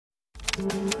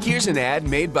Here's an ad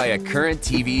made by a current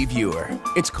TV viewer.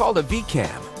 It's called a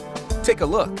VCAM. Take a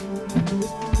look.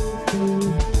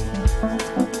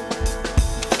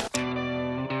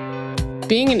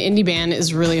 Being an indie band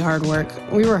is really hard work.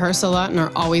 We rehearse a lot and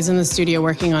are always in the studio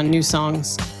working on new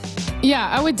songs. Yeah,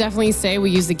 I would definitely say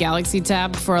we use the Galaxy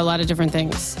tab for a lot of different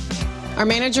things. Our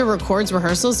manager records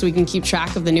rehearsals so we can keep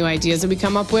track of the new ideas that we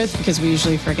come up with because we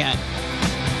usually forget.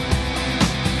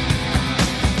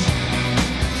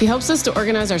 He helps us to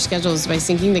organize our schedules by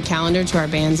syncing the calendar to our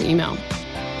band's email.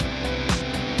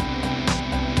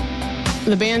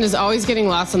 The band is always getting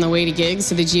lost on the way to gigs,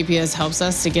 so the GPS helps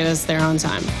us to get us there on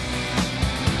time.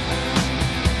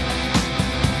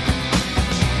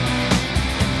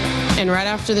 And right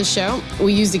after the show,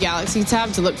 we use the Galaxy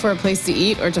tab to look for a place to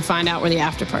eat or to find out where the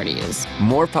after party is.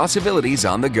 More possibilities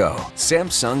on the go.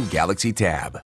 Samsung Galaxy Tab.